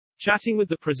Chatting with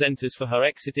the presenters for her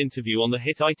exit interview on the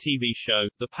hit ITV show,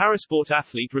 the parasport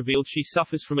athlete revealed she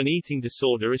suffers from an eating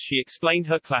disorder as she explained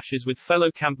her clashes with fellow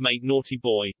campmate Naughty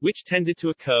Boy, which tended to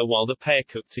occur while the pair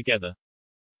cooked together.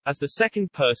 As the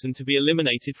second person to be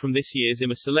eliminated from this year's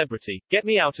I'm a Celebrity, Get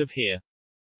Me Out of Here,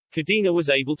 Kadeena was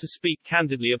able to speak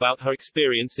candidly about her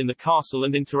experience in the castle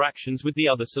and interactions with the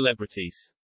other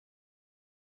celebrities.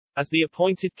 As the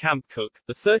appointed camp cook,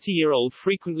 the 30-year-old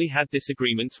frequently had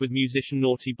disagreements with musician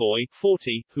Naughty Boy,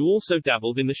 40, who also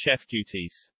dabbled in the chef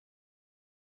duties.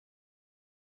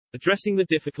 Addressing the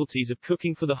difficulties of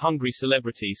cooking for the hungry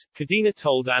celebrities, Kadeena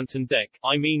told Ant and Dec,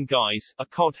 "I mean guys, a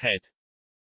cod head.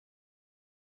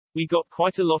 We got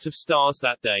quite a lot of stars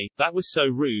that day, that was so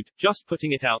rude, just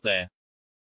putting it out there."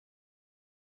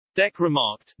 Dec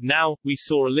remarked, "Now, we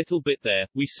saw a little bit there,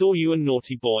 we saw you and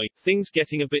Naughty Boy, things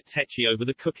getting a bit tetchy over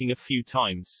the cooking a few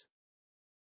times."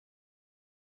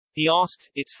 He asked,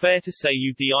 "It's fair to say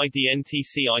you didn't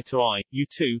see eye to eye, you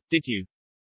two, did you?"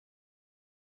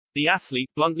 The athlete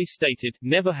bluntly stated,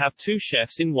 "Never have two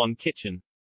chefs in one kitchen."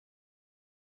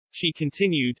 She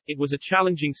continued, "It was a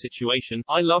challenging situation,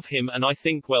 I love him and I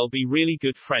think we'll be really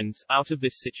good friends, out of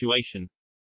this situation.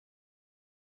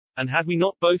 And had we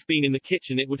not both been in the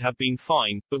kitchen it would have been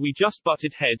fine, but we just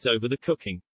butted heads over the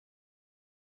cooking.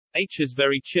 H is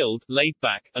very chilled, laid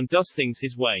back, and does things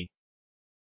his way.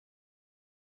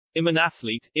 I'm an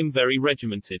athlete, I'm very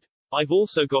regimented. I've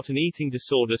also got an eating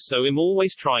disorder so I'm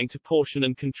always trying to portion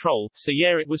and control, so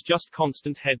yeah it was just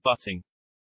constant head butting.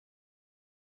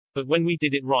 But when we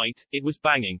did it right, it was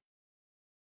banging."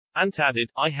 Ant added,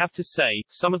 "I have to say,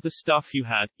 some of the stuff you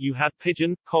had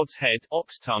pigeon, cod's head,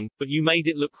 ox tongue, but you made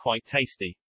it look quite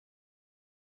tasty.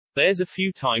 There's a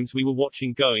few times we were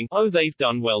watching going, oh they've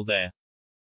done well there."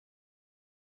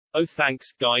 "Oh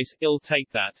thanks, guys, I'll take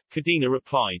that," Kadeena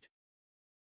replied.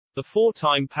 The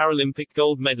four-time Paralympic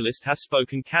gold medalist has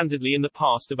spoken candidly in the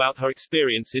past about her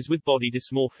experiences with body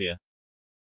dysmorphia.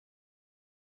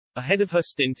 Ahead of her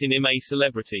stint in I'm a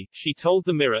Celebrity, she told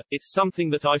The Mirror, "It's something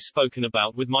that I've spoken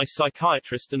about with my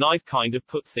psychiatrist and I've kind of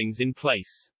put things in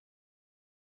place.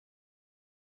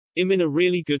 I'm in a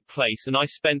really good place and I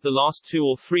spent the last 2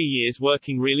 or 3 years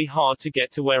working really hard to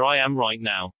get to where I am right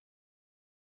now."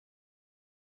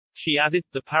 She added,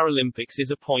 "The Paralympics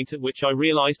is a point at which I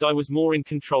realized I was more in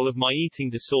control of my eating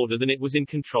disorder than it was in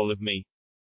control of me.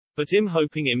 But I'm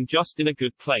hoping I'm just in a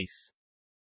good place."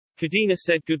 Kadeena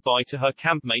said goodbye to her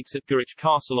campmates at Gurich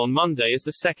Castle on Monday as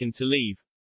the second to leave.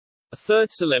 A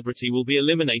third celebrity will be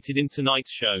eliminated in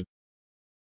tonight's show.